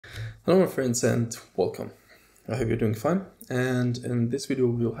Hello my friends and welcome. I hope you're doing fine, and in this video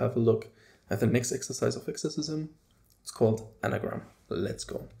we'll have a look at the next exercise of Exercism. It's called Anagram. Let's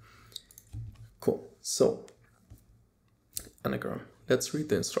go. Cool. So, Anagram. Let's read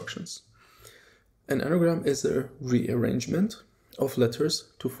the instructions. An anagram is a rearrangement of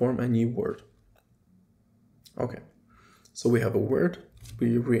letters to form a new word. Okay, so we have a word,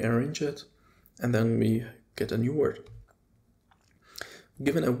 we rearrange it, and then we get a new word.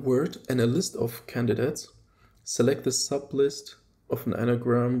 Given a word and a list of candidates, select the sublist of an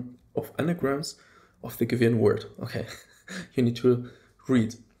anagram of anagrams of the given word. Okay, you need to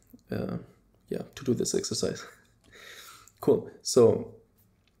read, to do this exercise. Cool. So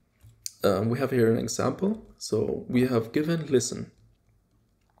we have here an example. So we have given listen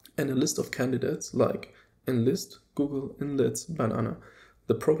and a list of candidates like enlist, Google, inlets, banana.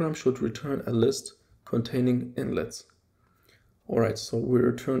 The program should return a list containing inlets. All right, so we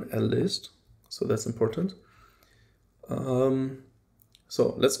return a list, so that's important.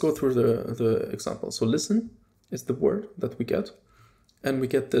 So let's go through the example. So listen is the word that we get, and we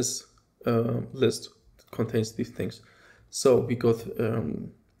get this list that contains these things. So we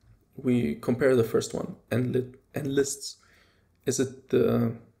we compare the first one, enlists. Is it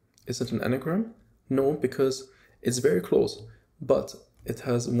an anagram? No, because it's very close, but it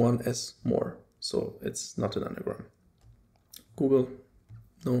has one S more, so it's not an anagram. Google,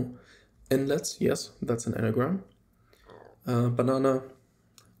 no. Inlets, yes, that's an anagram. Banana,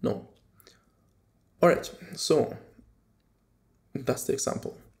 no. All right, so that's the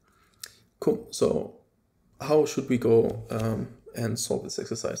example. Cool. So how should we go and solve this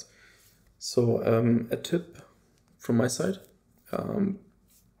exercise? So a tip from my side.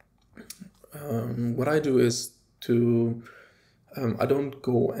 What I do is to I don't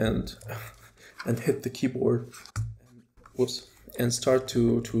go and hit the keyboard. Whoops, and start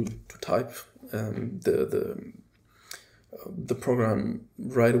to type the program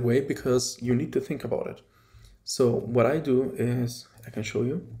right away, because you need to think about it. So what I do is, I can show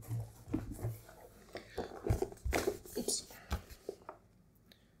you. Oops.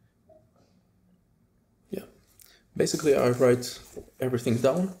 Yeah, basically I write everything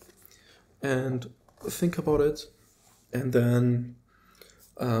down and think about it, and then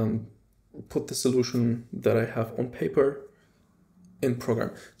put the solution that I have on paper in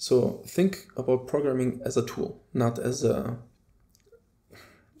program. So think about programming as a tool, not as a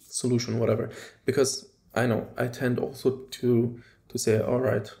solution, whatever. Because I know I tend also to say, all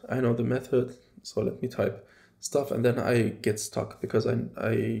right, I know the method, so let me type stuff, and then I get stuck because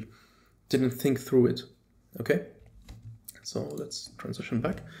I didn't think through it. Okay, so let's transition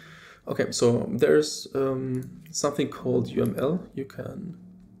back. Okay, so there's something called UML. You can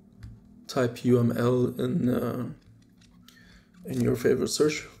type UML in your favorite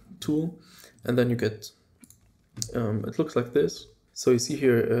search tool, and then you get it looks like this. So you see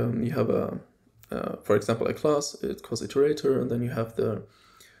here you have for example, a class. It calls iterator, and then you have the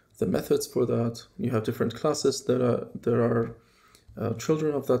methods for that. You have different classes that are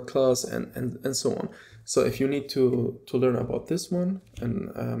children of that class, and so on. So if you need to learn about this one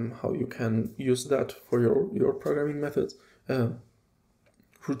and how you can use that for your programming methods,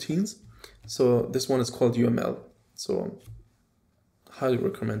 routines. So this one is called UML. So highly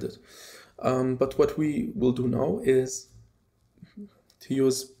recommend it. But what we will do now is to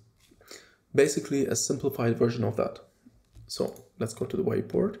use basically a simplified version of that. So let's go to the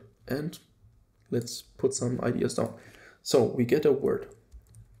whiteboard and let's put some ideas down. So we get a word.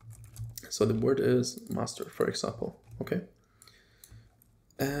 So the word is master, for example. Okay.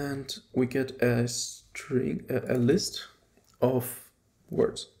 And we get a string, a list of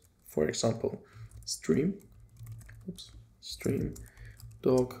words. For example, stream,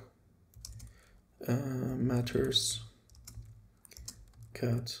 dog, matters,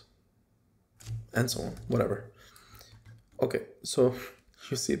 cat, and so on, whatever. Okay, so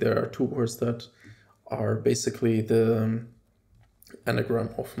you see there are two words that are basically the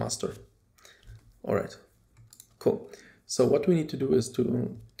anagram of master. All right, cool. So what we need to do is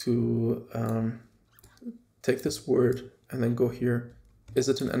to take this word and then go here. Is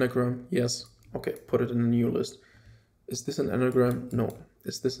it an anagram? Yes. Okay, put it in a new list. Is this an anagram? No.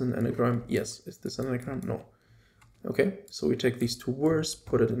 Is this an anagram? Yes. Is this an anagram? No. Okay, so we take these two words,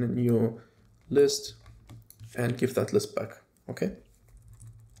 put it in a new list, and give that list back. Okay,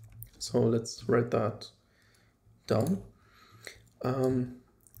 so let's write that down.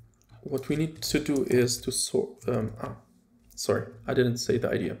 What we need to do is to sort. Sorry, I didn't say the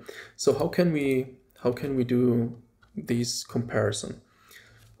idea. So how can we do these comparison?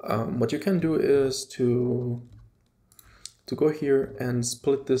 What you can do is to to go here and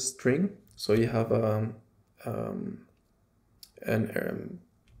split this string. So you have a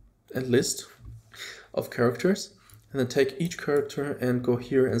list of characters, and then take each character and go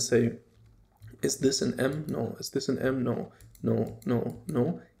here and say, is this an M? No. Is this an M? No. No, no,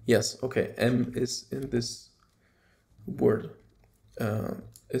 no. Yes, okay, M is in this word.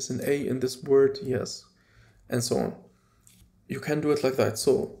 Is an A in this word? Yes, and so on. You can do it like that.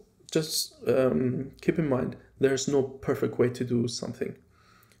 So just keep in mind, there's no perfect way to do something.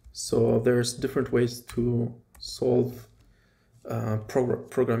 So there's different ways to solve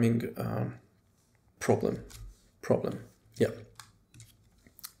programming problem. Yeah.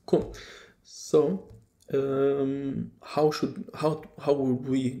 Cool. So how would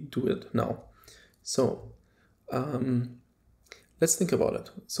we do it now? So let's think about it.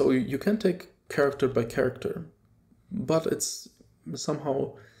 So you can take character by character, but it's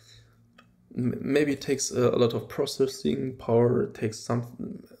somehow, maybe it takes a lot of processing power, it takes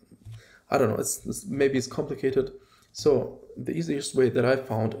some, I don't know, maybe it's complicated. So the easiest way that I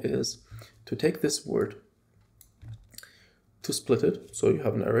found is to take this word, to split it, so you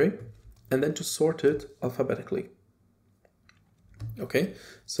have an array, and then to sort it alphabetically. Okay,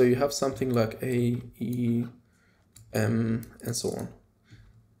 so you have something like A, E, M, and so on.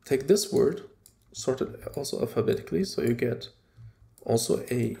 Take this word, sort it also alphabetically, so you get also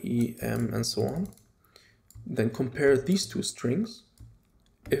A, E, M, and so on. Then compare these two strings.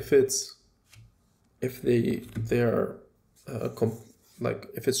 If it's if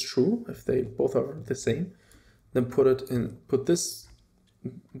it's true, if they both are the same, then put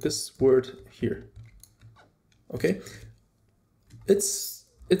this word here. Okay, it's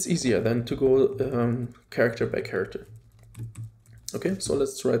easier than to go character by character. Okay, so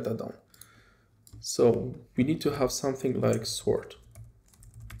let's write that down. So we need to have something like sort,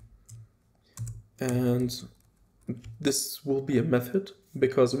 and this will be a method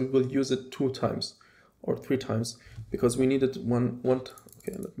because we will use it 2 times or 3 times, because we needed one.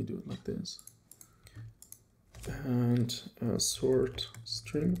 Okay, let me do it like this. And sort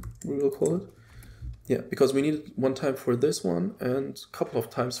string, we will call it. Yeah, because we need it 1 time for this one and a couple of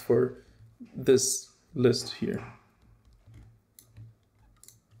times for this list here.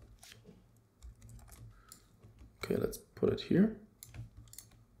 Okay, let's put it here.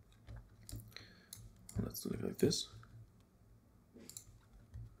 Let's do it like this.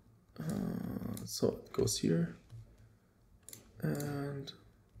 So it goes here, and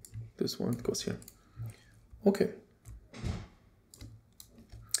this one goes here. Okay.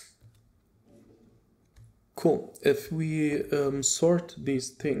 Cool. If we sort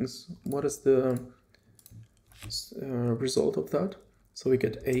these things, what is the result of that? So we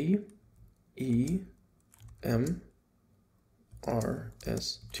get A, E, M, R,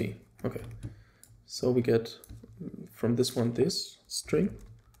 S, T. Okay. So we get from this one this string,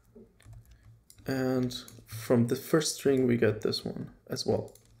 and from the first string we get this one as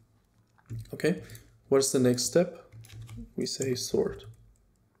well. Okay. What's the next step? We say sort.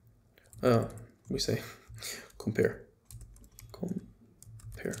 We say compare.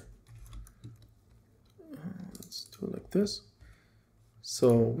 Let's do it like this.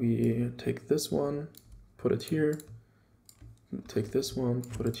 So we take this one, put it here. Take this one,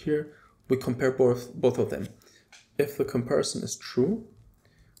 put it here. We compare both of them. If the comparison is true,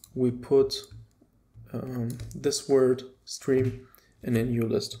 we put this word stream in a new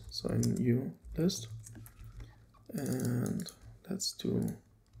list. So a new list. And let's do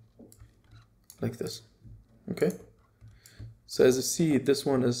like this. Okay, so as you see, this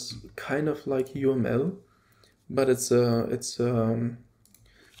one is kind of like UML, but it's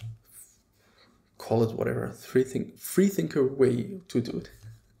call it whatever, free thinker way to do it.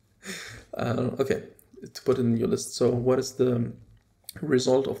 Okay, to put it in your list. So what is the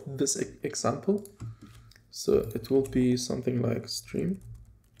result of this example? So it will be something like stream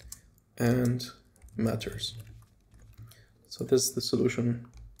and matters. So this is the solution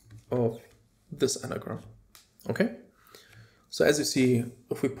of this anagram. Okay, so as you see,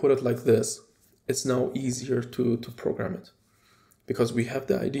 if we put it like this, it's now easier to program it, because we have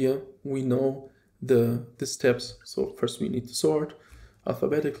the idea, we know the steps. So first we need to sort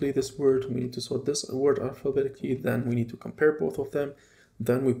alphabetically this word, we need to sort this word alphabetically, then we need to compare both of them,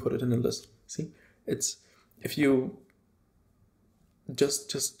 then we put it in a list. See, it's, if you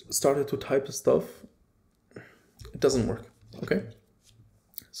just started to type stuff, it doesn't work. Okay,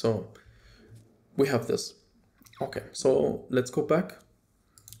 so we have this. Okay, so let's go back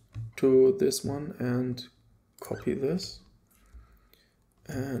to this one and copy this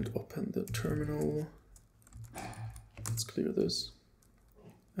and open the terminal. Let's clear this.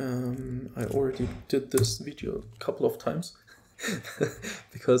 I already did this video a couple of times.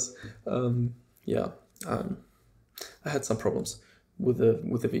 because yeah, I had some problems with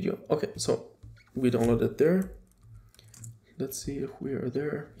the video. Okay, so we downloaded there. Let's see if we are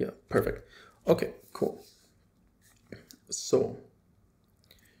there. Yeah, perfect. Okay, cool. So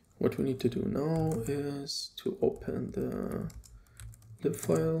what we need to do now is to open the lib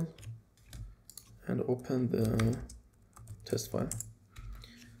file and open the test file.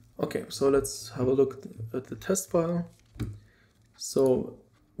 Okay, so let's have a look at the test file. So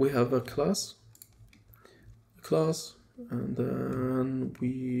we have a class, and then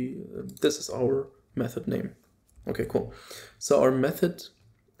this is our method name. Okay, cool. So our method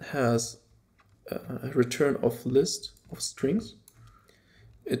has a return of list of strings.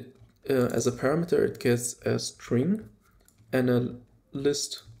 It as a parameter, it gets a string and a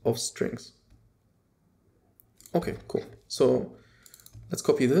list of strings. Okay, cool. So let's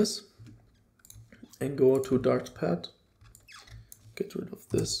copy this and go to Dartpad. Get rid of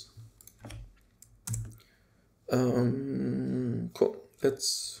this. Cool.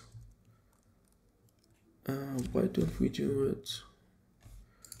 Let's. Why don't we do it?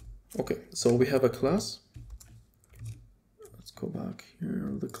 Okay, so we have a class. Let's go back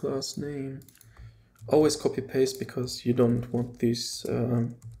here. The class name. Always copy paste because you don't want these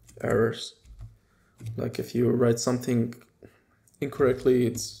errors. Like if you write something incorrectly,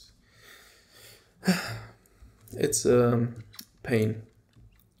 it's pain.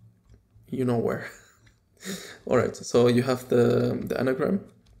 You know where. All right, so you have the anagram,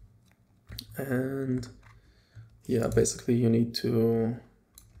 and yeah, basically you need to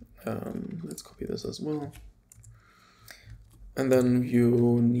let's copy this as well, and then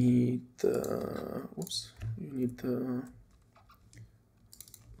you need the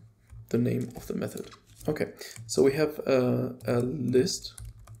name of the method. Okay, so we have a list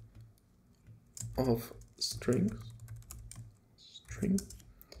of strings. String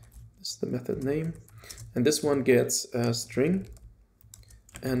is the method name, and this one gets a string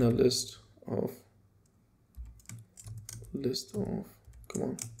and a list of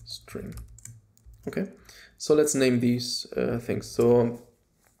string. Okay, so let's name these things. So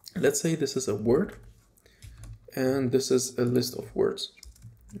let's say this is a word, and this is a list of words.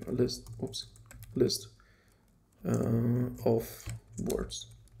 List of words.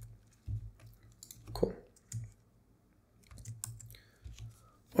 Cool.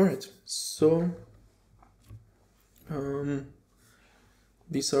 All right, so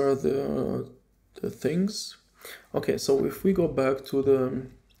these are the things. Okay, so if we go back to the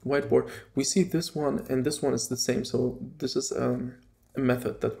whiteboard, we see this one and this one is the same. So this is a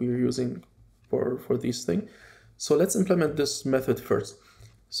method that we are using for these things. So let's implement this method first.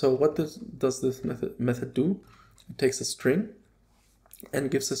 So what does this method do? It takes a string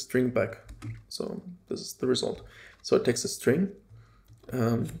and gives a string back. So this is the result. So it takes a string,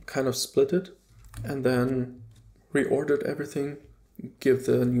 kind of split it, and then reordered everything, give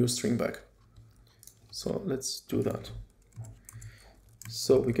the new string back. So let's do that.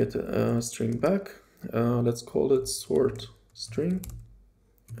 So we get a string back. Let's call it sort string,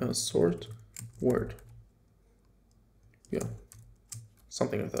 sort word. Yeah,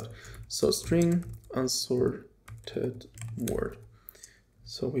 something like that. So string unsorted word.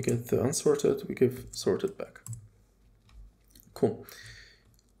 So we get the unsorted, we give sorted back. Cool.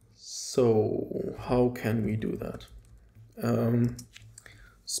 So how can we do that?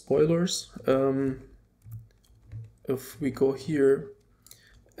 Spoilers. If we go here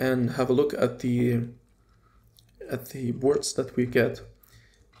and have a look at the words that we get,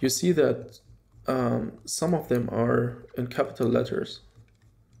 you see that some of them are in capital letters.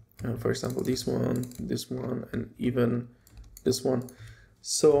 For example, this one, and even this one.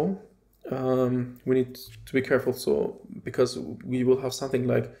 So we need to be careful. So because we will have something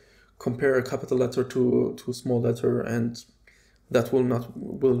like compare a capital letter to a small letter, and that will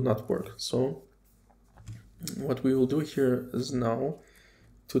not work. So what we will do here is now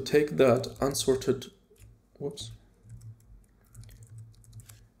to take that unsorted,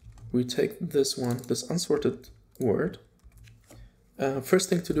 we take this one, this unsorted word. First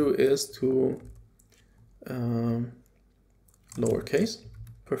thing to do is to lowercase,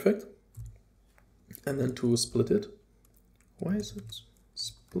 perfect, and then to split it. Why is it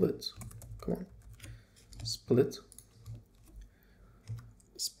split? Come on, split,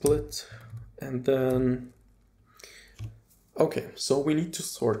 and then okay, so we need to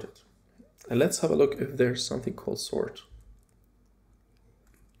sort it. And let's have a look if there's something called sort.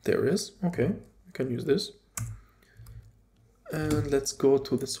 There is. Okay, we can use this. And let's go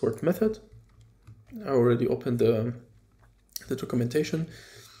to the sort method. I already opened the documentation.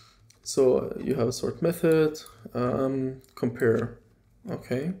 So you have a sort method, compare,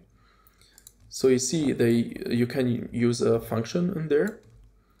 okay. So you see you can use a function in there,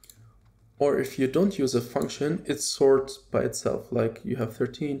 or if you don't use a function, it sorts by itself. Like you have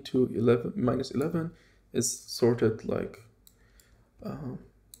 13 to 11 minus 11 is sorted like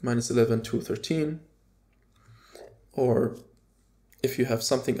minus 11 to 13. Or if you have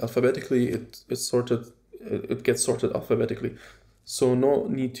something alphabetically, it gets sorted alphabetically. So no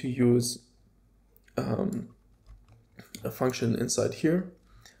need to use a function inside here.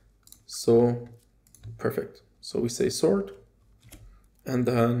 So perfect. So we say sort, and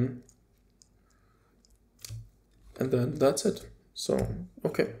then that's it. So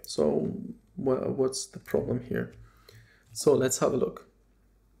okay, so what's the problem here? So let's have a look.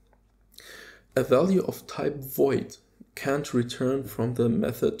 A value of type void can't return from the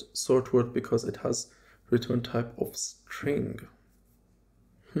method sort word because it has return type of string.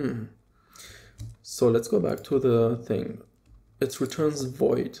 So let's go back to the thing. It returns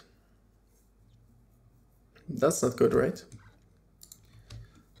void. That's not good, right?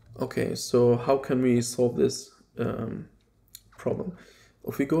 Okay, so how can we solve this problem?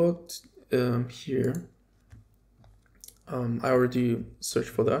 If we go here, I already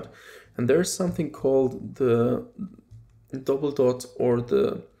searched for that, and there's something called the double dot or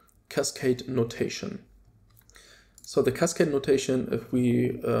the Cascade-Notation. So the Cascade-Notation, if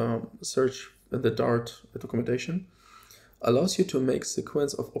we search the Dart documentation, allows you to make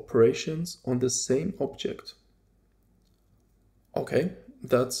sequence of operations on the same object. Okay,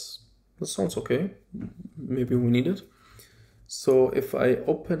 that sounds okay. Maybe we need it. So if I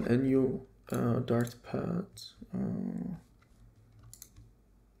open a new Dart pad,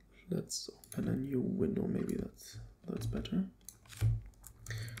 let's open a new window. Maybe that's better.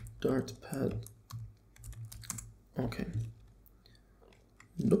 Dart pad. Okay.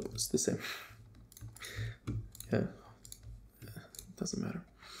 Nope, it's the same. Yeah, doesn't matter.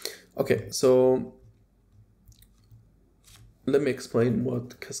 Okay, so let me explain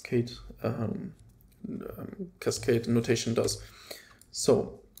what Cascade-Notation does.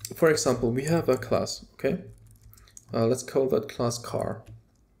 So, for example, we have a class, okay? Let's call that class car.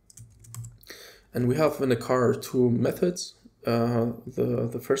 And we have in the car two methods.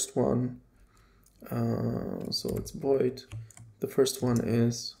 The first one, so it's void. The first one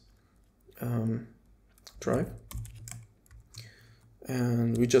is drive.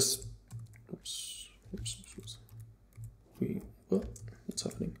 And we just, what's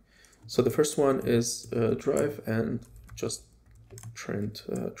happening? So the first one is drive and just print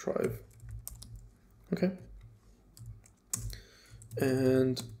drive. Okay.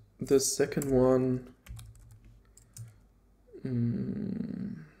 And the second one,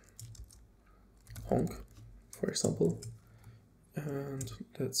 honk, for example. And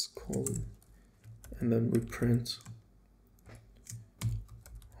let's call, and then we print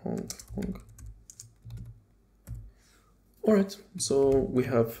honk, honk. All right, so we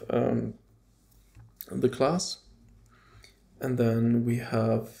have the class, and then we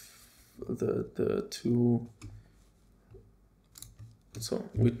have the two. So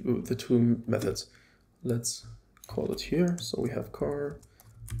the two methods. Let's call it here. So we have car.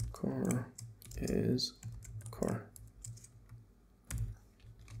 Car is car.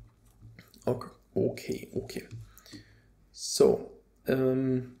 Okay. So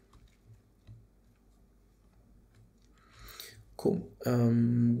cool.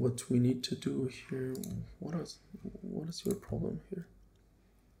 What we need to do here? What is your problem here?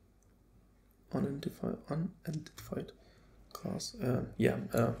 Unidentified class.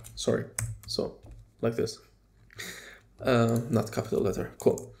 Sorry. So like this. Not capital letter.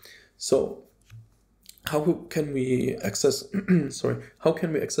 Cool. So how can we access? Sorry. How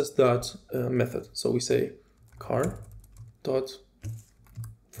can we access that method? So we say car dot,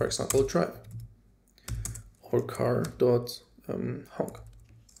 for example, drive, or car dot honk.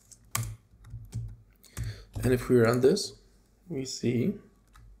 And if we run this, we see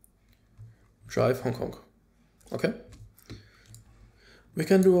drive honk honk. Okay. We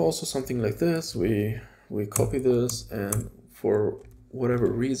can do also something like this. We copy this, and for whatever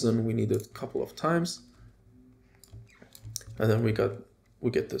reason we need it a couple of times, and then we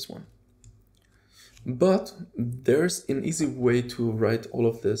get this one. But there's an easy way to write all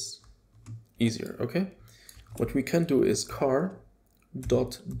of this easier. Okay, what we can do is car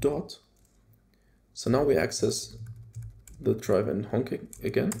dot dot. So now we access the drive and honk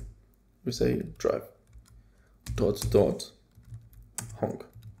again. We say drive dot dot honk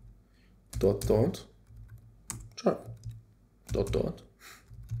dot dot drive dot dot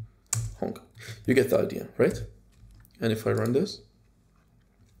honk. You get the idea, right? And if I run this,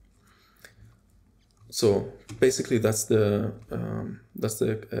 So basically that's the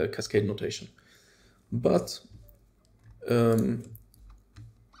cascade notation. But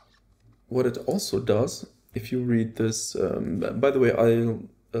what it also does, if you read this, by the way, I'll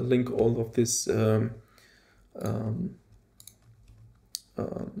link all of this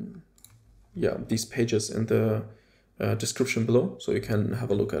these pages in the description below, so you can have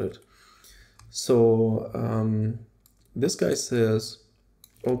a look at it. So this guy says,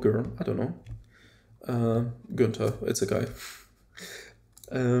 or girl, I don't know, Günther, it's a guy.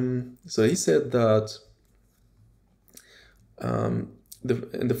 So he said that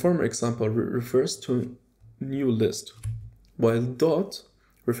in the former example refers to a new list, while dot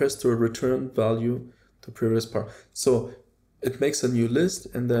refers to a return value to previous part. So it makes a new list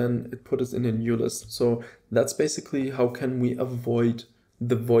and then it puts it in a new list. So that's basically how can we avoid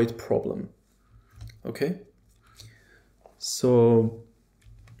the void problem. Okay, so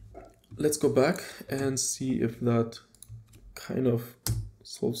let's go back and see if that kind of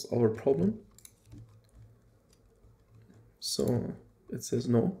solves our problem. So it says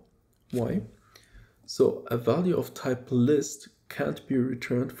no. Why? So a value of type list can't be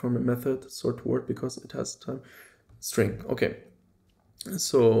returned from a method sort word because it has type string. Okay,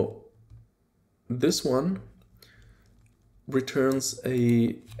 so this one returns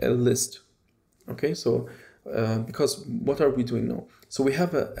a list. Okay, so because what are we doing now? So we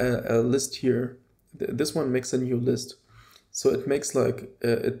have a list here. This one makes a new list. So it makes like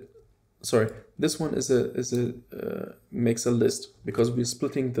this one makes a list because we're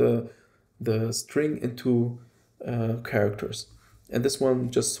splitting the string into characters, and this one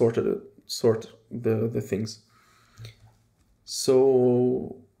just sort the things.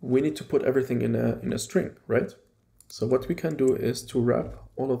 So we need to put everything in a string, right? So what we can do is to wrap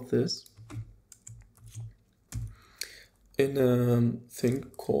all of this in a thing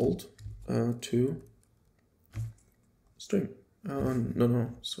called to string.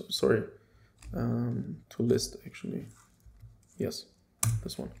 Sorry, to list actually. Yes,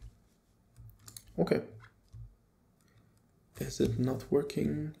 this one. Okay. Is it not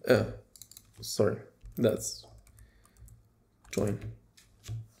working? Sorry, that's join.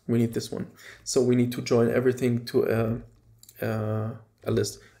 We need this one. So we need to join everything to a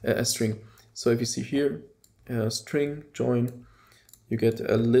list, a string. So if you see here, string join, you get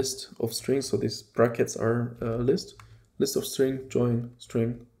a list of strings. So these brackets are a list of string, join,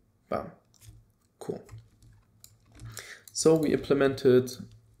 string, bam. Cool. So we implemented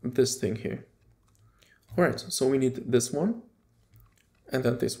this thing here. All right, so we need this one and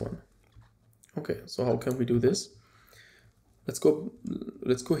then this one. Okay, so how can we do this? Let's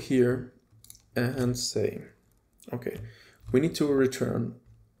go here and say, okay, we need to return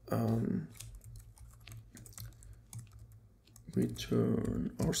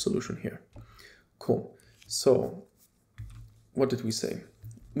our solution here. Cool. So what did we say?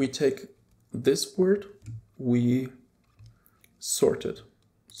 We take this word, we sort it.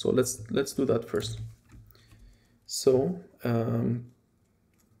 So let's do that first. So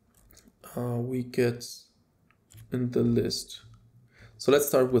we get in the list. So let's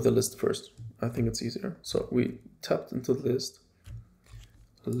start with the list first. I think it's easier. So we tapped into the list,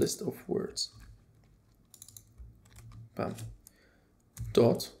 a list of words. Bam.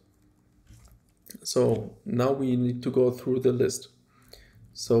 Dot. So now we need to go through the list.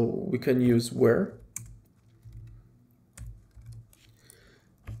 So we can use where,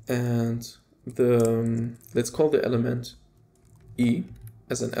 and let's call the element E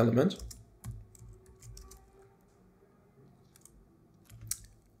as an element.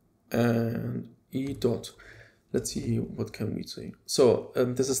 And E dot, let's see, what can we say? So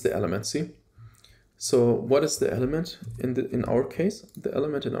this is the element, see? So what is the element in our case? The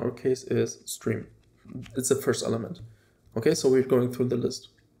element in our case is stream. It's the first element. Okay, so we're going through the list.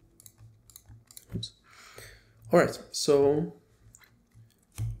 Oops. All right, so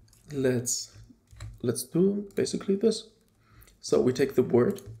let's do basically this. So we take the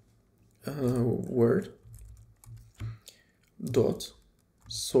word dot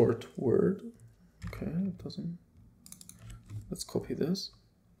sort word. Okay, it doesn't. Let's copy this.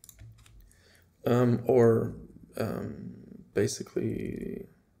 Basically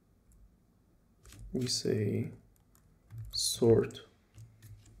we say sort.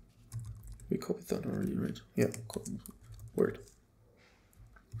 We copied that already, right? Yeah, word.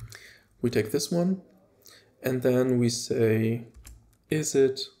 We take this one and then we say, is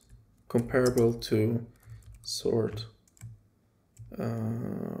it comparable to sort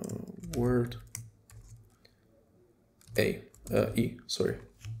word E, sorry.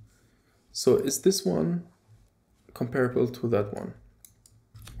 So is this one comparable to that one?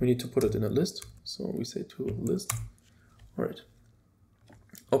 we need to put it in a list. So we say to list. All right.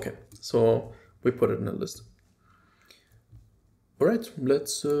 Okay, so we put it in a list. All right,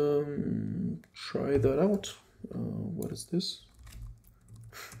 let's try that out. What is this?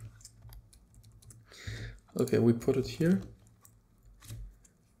 Okay, we put it here.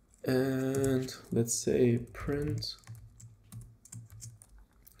 And let's say print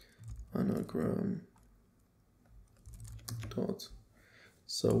anagram dot.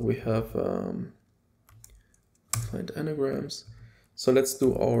 So we have find anagrams. So let's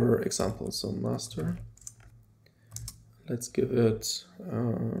do our example. So master, let's give it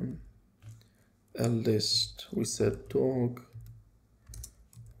a list. We said dog,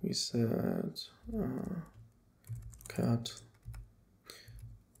 we said cat,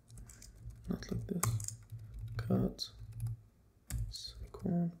 not like this, cat,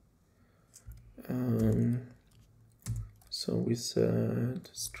 semicolon. So we said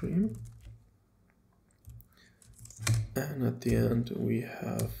stream, and at the end we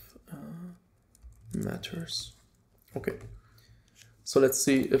have matters. Okay, so let's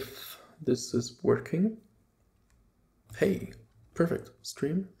see if this is working. Hey, perfect.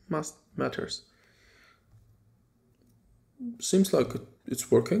 Stream matters. Seems like it's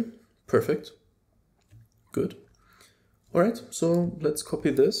working. Perfect. Good. All right, so let's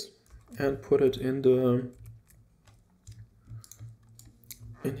copy this and put it in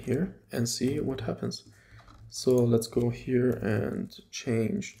here and see what happens. So let's go here and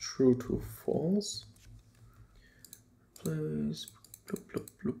change true to false. Replace, bloop, bloop,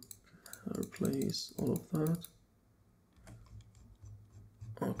 bloop. Replace all of that.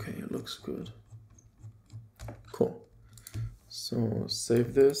 Okay, it looks good. Cool. So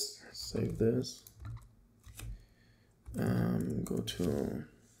save this, go to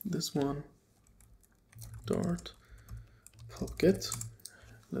this one, dart pub-get.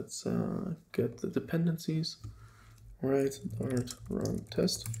 Let's get the dependencies. All right, dart run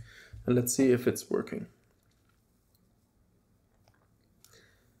test, and let's see if it's working.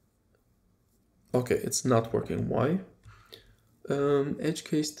 Okay, it's not working. Why? Edge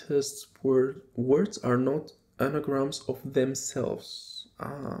case tests words are not anagrams of themselves.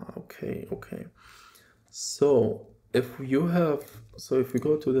 Okay. So if we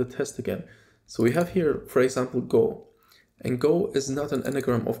go to the test again, so we have here, for example, go, and go is not an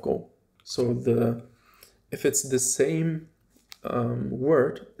anagram of go. So if it's the same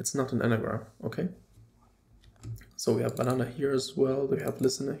word, it's not an anagram. Okay. So we have banana here as well. We have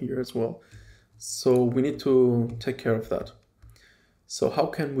listener here as well. So we need to take care of that. So how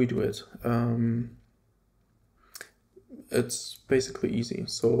can we do it? It's basically easy.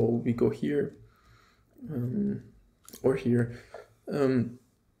 So we go here or here.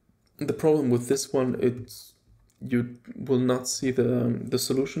 The problem with this one, you will not see the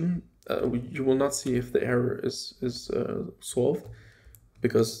solution. You will not see if the error is solved,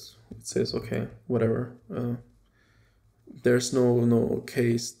 because it says okay, whatever. There's no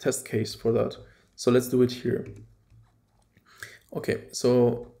test case for that. So let's do it here. Okay,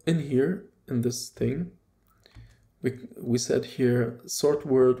 so in here, in this thing, we said here sort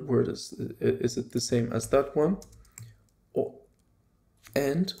word is it the same as that one? Oh,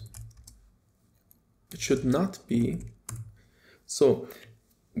 and it should not be. So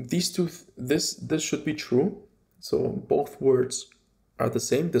these two, this should be true. So both words are the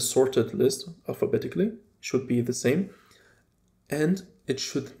same. The sorted list alphabetically should be the same, and it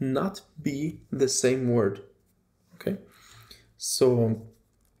should not be the same word. Okay, so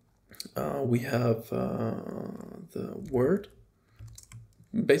we have the word.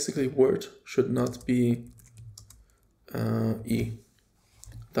 Basically, word should not be E.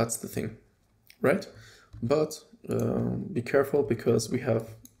 That's the thing, right? But be careful, because we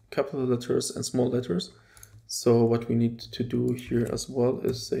have capital letters and small letters. So what we need to do here as well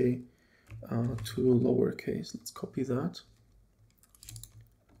is say to lowercase. Let's copy that.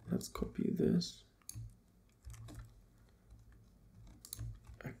 Let's copy this.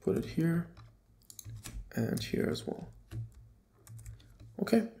 I put it here and here as well.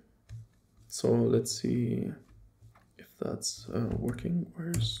 Okay, so let's see if that's working.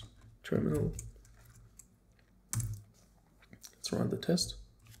 Where's terminal? Let's run the test.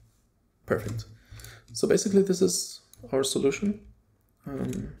 Perfect. So basically this is our solution.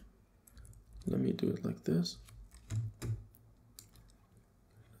 Let me do it like this.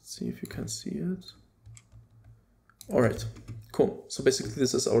 Let's see if you can see it. All right, cool. So basically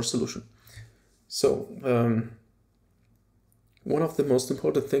this is our solution. So one of the most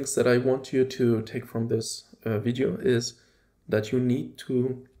important things that I want you to take from this video is that you need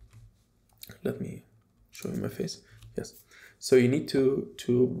to, let me show you my face. Yes, So you need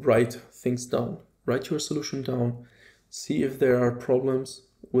to write things down, write your solution down, see if there are problems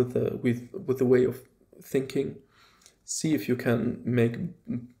with the way of thinking, see if you can make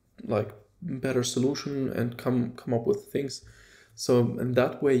like better solution and come up with things. So in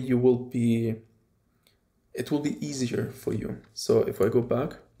that way it will be easier for you. So if I go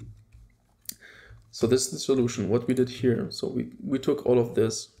back, so this is the solution, what we did here. So we took all of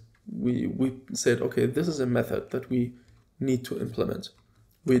this, we said, okay, this is a method that we need to implement.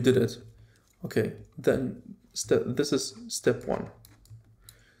 We did it. Okay, then this is step 1.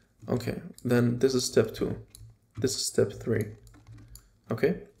 Okay, then this is step 2. This is step 3.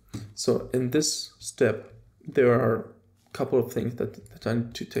 Okay, so in this step, there are a couple of things that I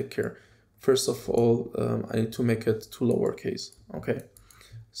need to take care. First of all, I need to make it to lowercase. Okay.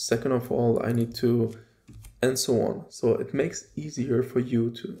 Second of all, I need to, and so on. So it makes easier for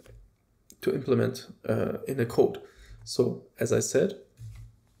you to implement in a code. So as I said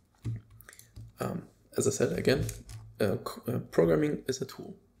again, programming is a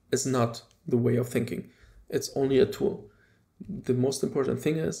tool. It's not the way of thinking. It's only a tool. The most important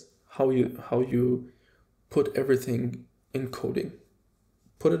thing is how you put everything in coding.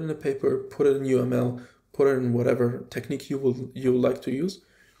 Put it in a paper, put it in UML, put it in whatever technique you like to use,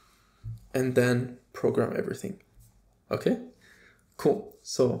 and then program everything. Okay, cool.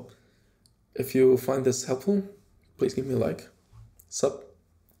 So if you find this helpful, please give me a like, sub,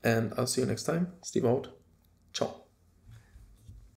 and I'll see you next time. Steve out.